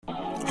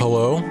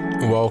Hello,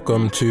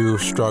 welcome to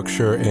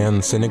Structure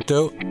and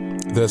Synecdoche.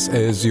 This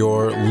is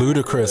your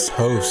ludicrous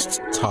host,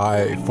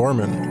 Ty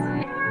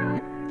Foreman.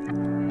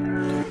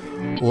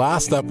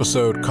 Last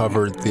episode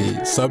covered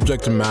the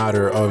subject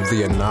matter of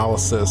the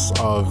analysis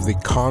of the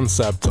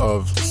concept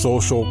of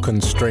social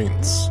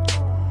constraints.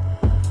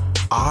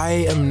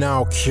 I am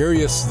now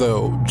curious,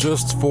 though,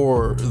 just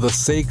for the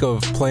sake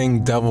of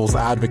playing devil's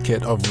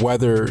advocate, of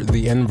whether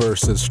the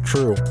inverse is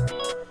true.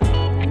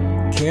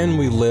 Can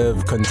we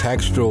live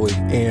contextually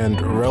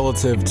and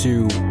relative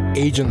to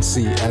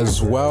agency,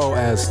 as well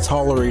as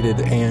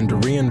tolerated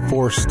and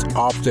reinforced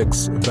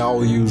optics,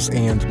 values,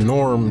 and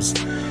norms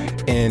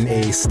in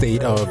a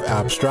state of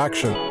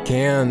abstraction?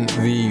 Can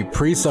the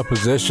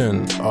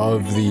presupposition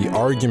of the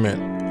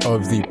argument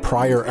of the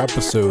prior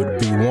episode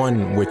be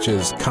one which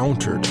is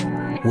countered,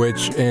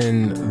 which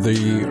in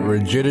the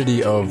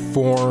rigidity of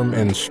form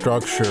and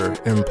structure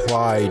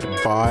implied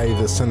by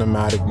the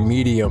cinematic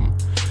medium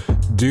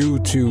due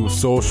to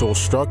social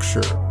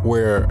structure,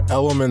 where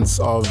elements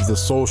of the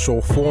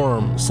social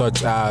form,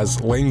 such as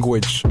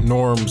language,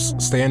 norms,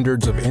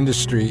 standards of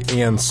industry,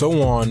 and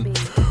so on,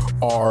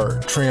 are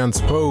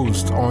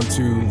transposed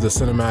onto the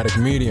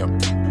cinematic medium,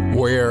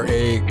 where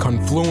a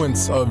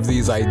confluence of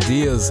these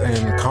ideas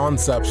and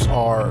concepts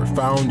are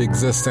found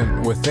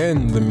existent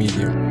within the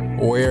medium,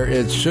 where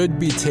it should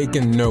be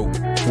taken note.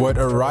 What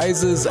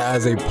arises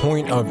as a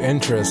point of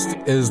interest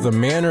is the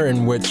manner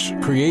in which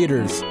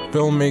creators,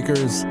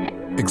 filmmakers,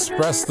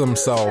 express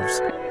themselves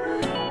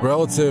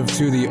relative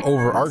to the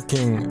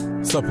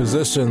overarching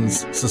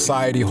suppositions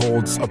society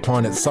holds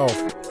upon itself.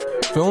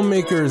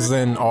 Filmmakers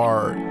then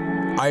are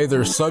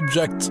either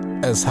subject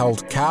as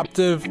held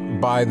captive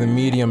by the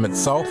medium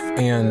itself,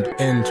 and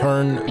in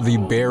turn the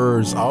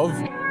bearers of,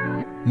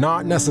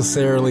 not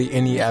necessarily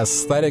any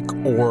aesthetic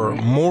or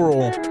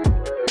moral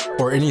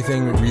or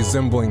anything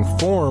resembling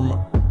form,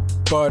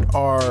 but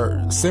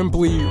are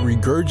simply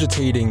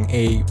regurgitating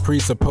a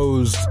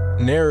presupposed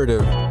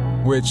narrative,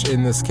 which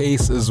in this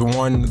case is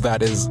one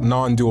that is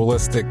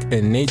non-dualistic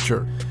in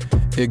nature,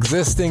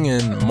 existing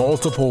in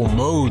multiple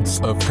modes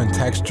of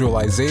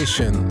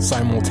contextualization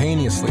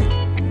simultaneously.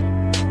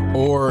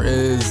 Or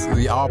is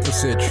the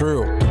opposite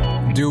true?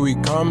 Do we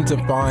come to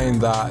find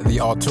that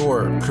the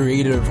auteur,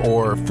 creative,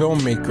 or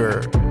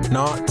filmmaker,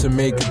 not to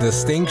make a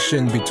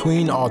distinction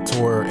between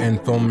auteur and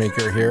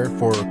filmmaker here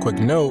for a quick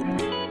note,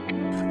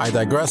 I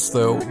digress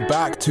though,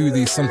 back to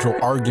the central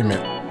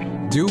argument.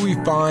 Do we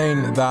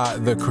find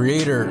that the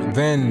creator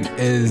then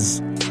is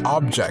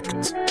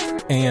object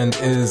and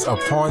is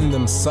upon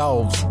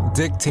themselves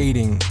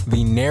dictating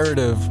the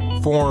narrative,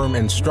 form,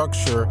 and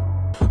structure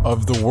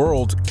of the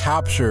world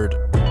captured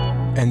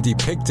and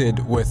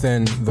depicted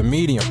within the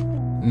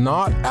medium,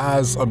 not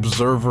as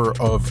observer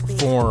of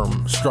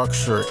form,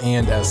 structure,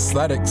 and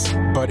aesthetics,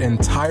 but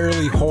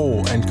entirely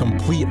whole and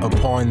complete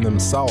upon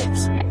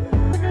themselves?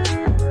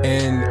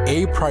 In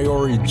a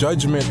priori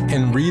judgment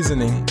and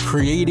reasoning,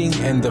 creating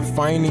and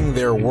defining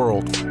their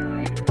world.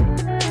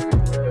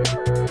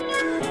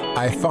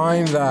 I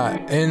find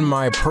that in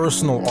my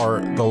personal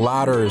art, the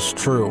latter is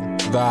true,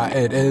 that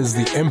it is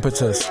the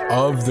impetus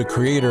of the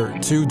creator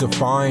to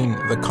define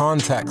the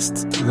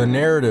context, the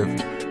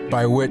narrative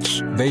by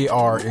which they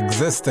are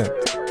existent,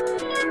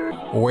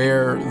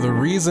 where the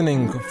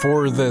reasoning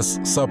for this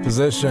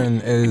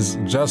supposition is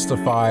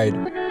justified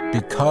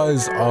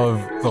because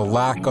of the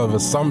lack of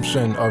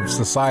assumption of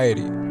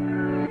society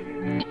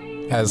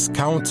as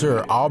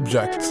counter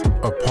object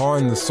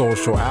upon the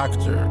social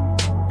actor,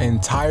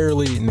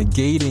 entirely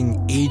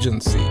negating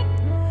agency,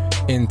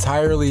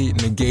 entirely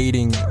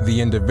negating the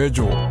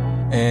individual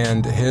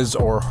and his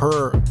or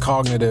her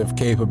cognitive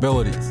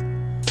capabilities.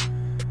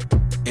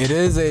 It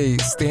is a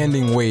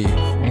standing wave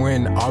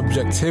when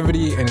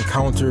objectivity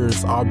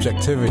encounters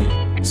objectivity.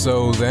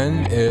 So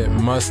then it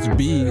must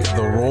be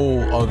the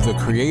role of the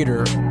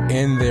creator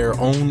in their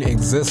own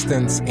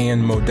existence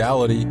and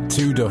modality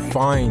to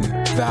define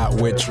that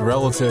which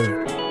relative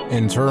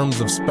in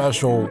terms of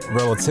special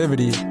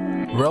relativity,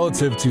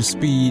 relative to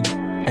speed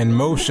and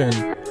motion,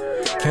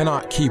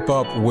 cannot keep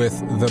up with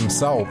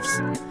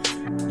themselves.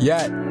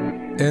 Yet,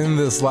 in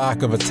this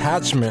lack of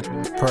attachment,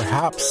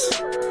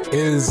 perhaps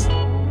is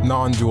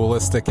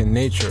non-dualistic in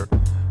nature.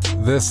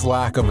 This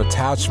lack of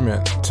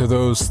attachment to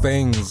those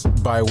things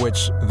by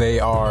which they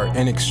are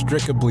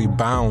inextricably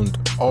bound,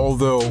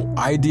 although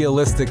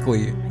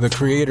idealistically the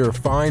creator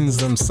finds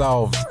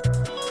themselves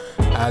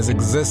as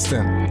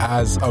existent,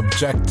 as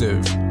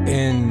objective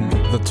in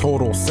the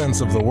total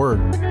sense of the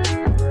word,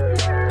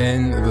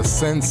 in the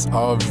sense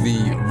of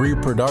the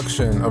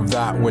reproduction of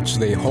that which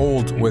they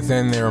hold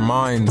within their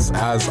minds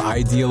as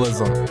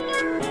idealism,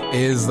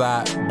 is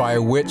that by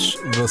which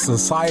the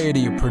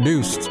society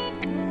produced,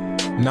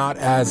 not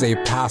as a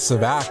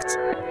passive act,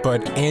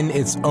 but in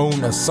its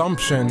own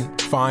assumption,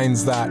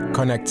 finds that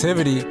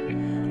connectivity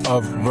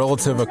of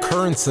relative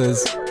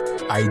occurrences,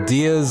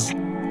 ideas,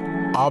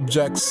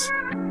 objects,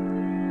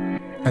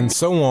 and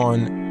so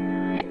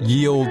on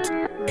yield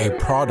a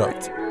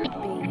product.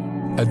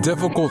 a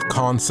difficult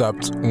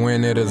concept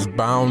when it is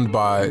bound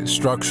by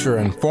structure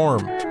and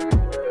form,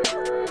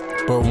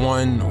 but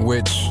one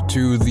which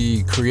to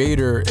the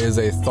creator is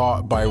a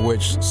thought by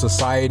which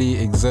society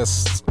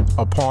exists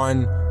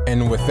upon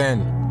and within.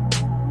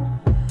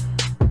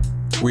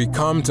 We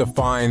come to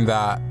find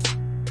that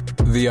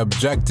the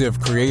objective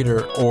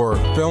creator or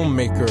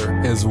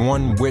filmmaker is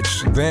one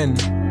which then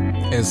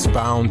is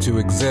found to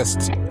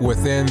exist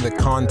within the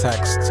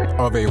context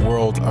of a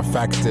world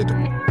affected,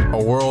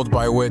 a world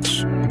by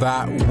which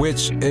that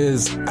which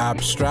is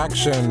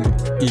abstraction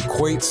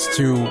equates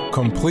to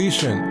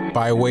completion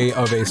by way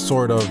of a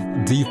sort of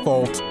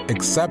default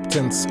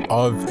acceptance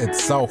of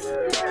itself.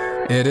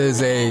 It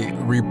is a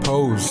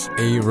repose,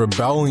 a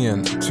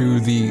rebellion to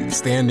the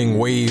standing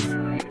wave,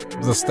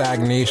 the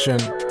stagnation,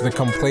 the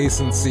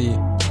complacency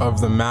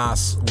of the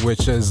mass,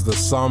 which is the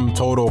sum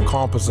total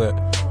composite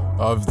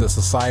of the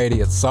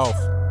society itself.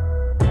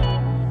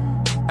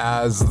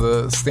 As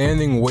the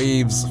standing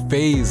waves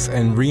phase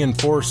and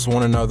reinforce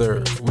one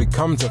another, we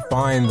come to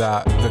find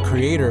that the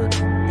creator,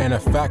 in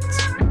effect,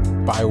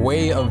 by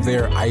way of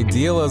their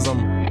idealism,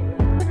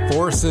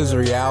 forces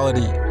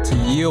reality to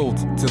yield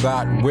to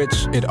that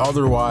which it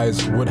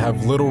otherwise would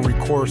have little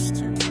recourse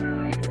to.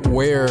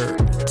 Where,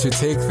 to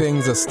take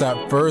things a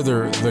step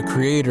further, the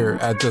creator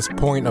at this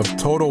point of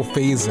total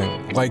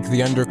phasing, like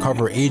the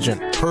undercover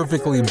agent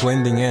perfectly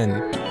blending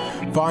in,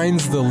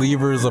 finds the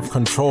levers of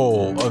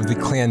control of the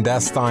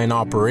clandestine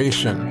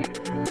operation,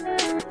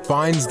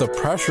 finds the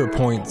pressure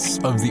points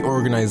of the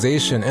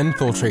organization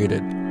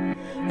infiltrated,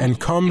 and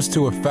comes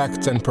to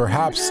effect and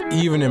perhaps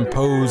even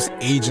impose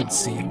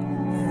agency.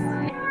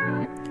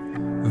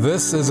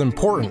 This is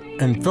important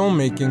in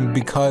filmmaking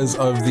because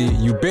of the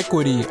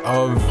ubiquity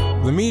of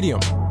the medium.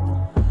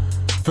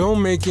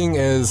 Filmmaking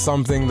is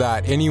something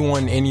that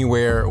anyone,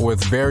 anywhere,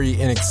 with very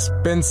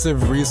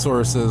inexpensive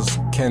resources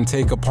can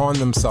take upon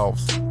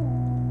themselves.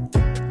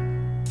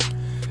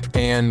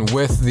 And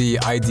with the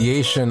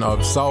ideation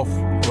of self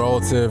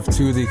relative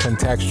to the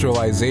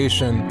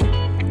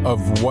contextualization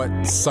of what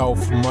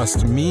self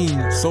must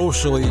mean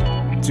socially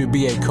to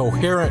be a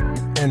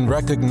coherent and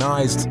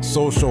recognized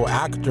social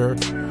actor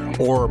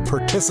or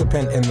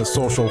participant in the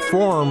social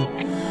form,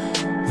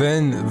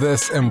 then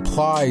this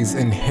implies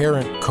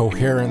inherent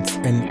coherence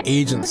and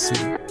agency.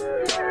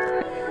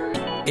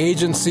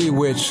 Agency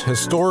which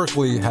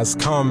historically has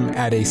come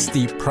at a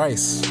steep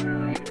price,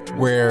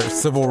 where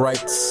civil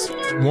rights,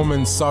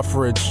 women's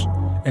suffrage,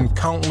 and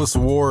countless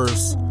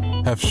wars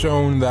have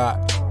shown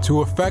that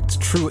to effect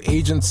true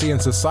agency in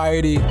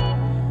society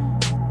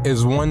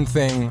is one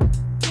thing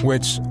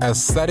which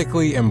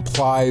aesthetically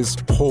implies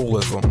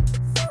holism,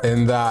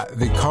 in that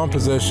the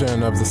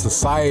composition of the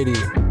society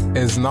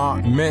is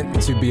not meant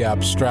to be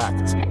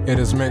abstract. It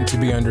is meant to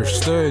be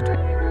understood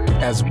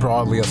as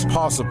broadly as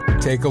possible.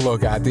 Take a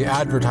look at the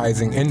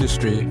advertising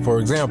industry, for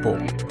example,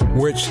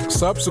 which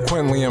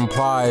subsequently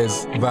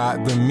implies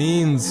that the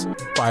means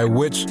by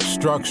which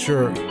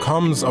structure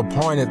comes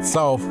upon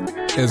itself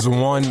is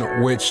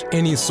one which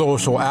any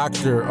social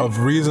actor of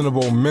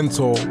reasonable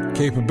mental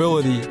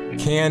capability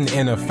can,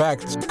 in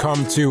effect,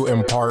 come to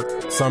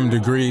impart some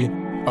degree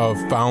of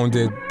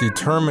founded,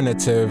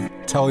 determinative,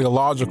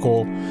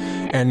 teleological,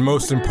 and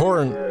most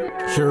important,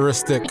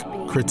 heuristic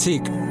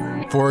critique.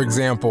 For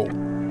example,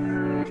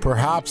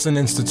 perhaps an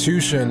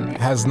institution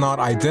has not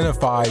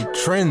identified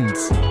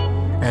trends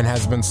and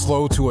has been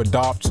slow to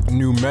adopt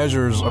new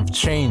measures of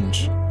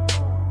change.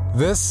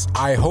 This,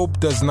 I hope,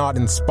 does not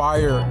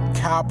inspire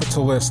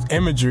capitalist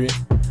imagery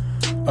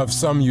of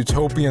some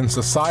utopian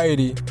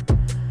society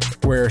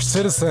where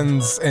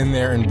citizens in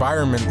their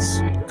environments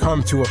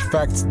come to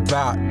affect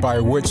that by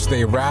which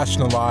they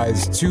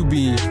rationalize to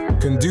be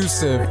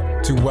conducive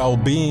to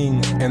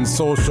well-being and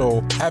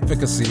social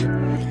efficacy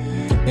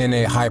in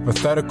a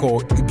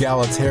hypothetical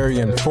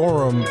egalitarian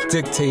forum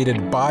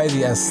dictated by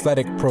the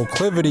aesthetic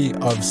proclivity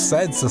of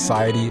said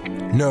society.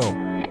 No,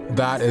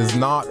 that is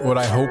not what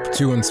I hope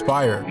to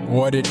inspire.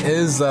 What it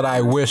is that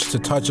I wish to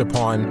touch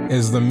upon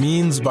is the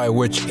means by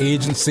which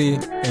agency,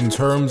 in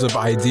terms of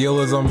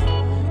idealism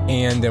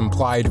and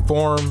implied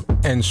form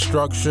and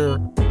structure,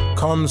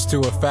 comes to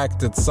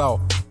affect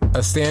itself.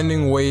 A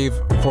standing wave,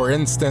 for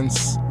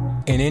instance,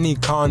 in any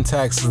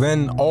context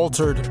then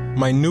altered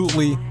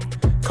minutely,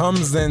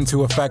 comes then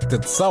to affect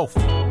itself.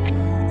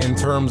 In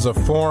terms of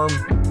form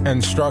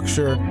and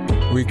structure,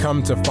 we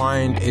come to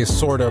find a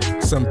sort of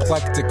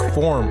symplectic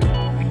form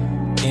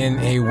in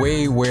a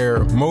way where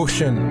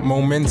motion,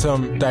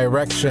 momentum,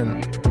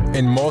 direction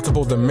in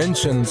multiple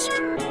dimensions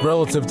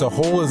relative to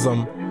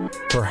holism,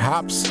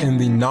 perhaps in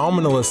the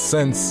nominalist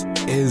sense,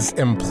 is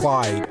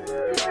implied,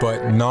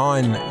 but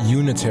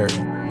non-unitary.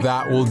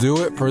 That will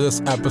do it for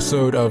this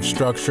episode of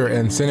Structure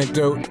and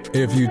Synecdoche.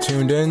 If you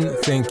tuned in,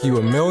 thank you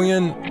a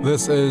million.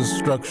 This is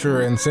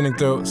Structure and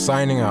Synecdoche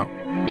signing out.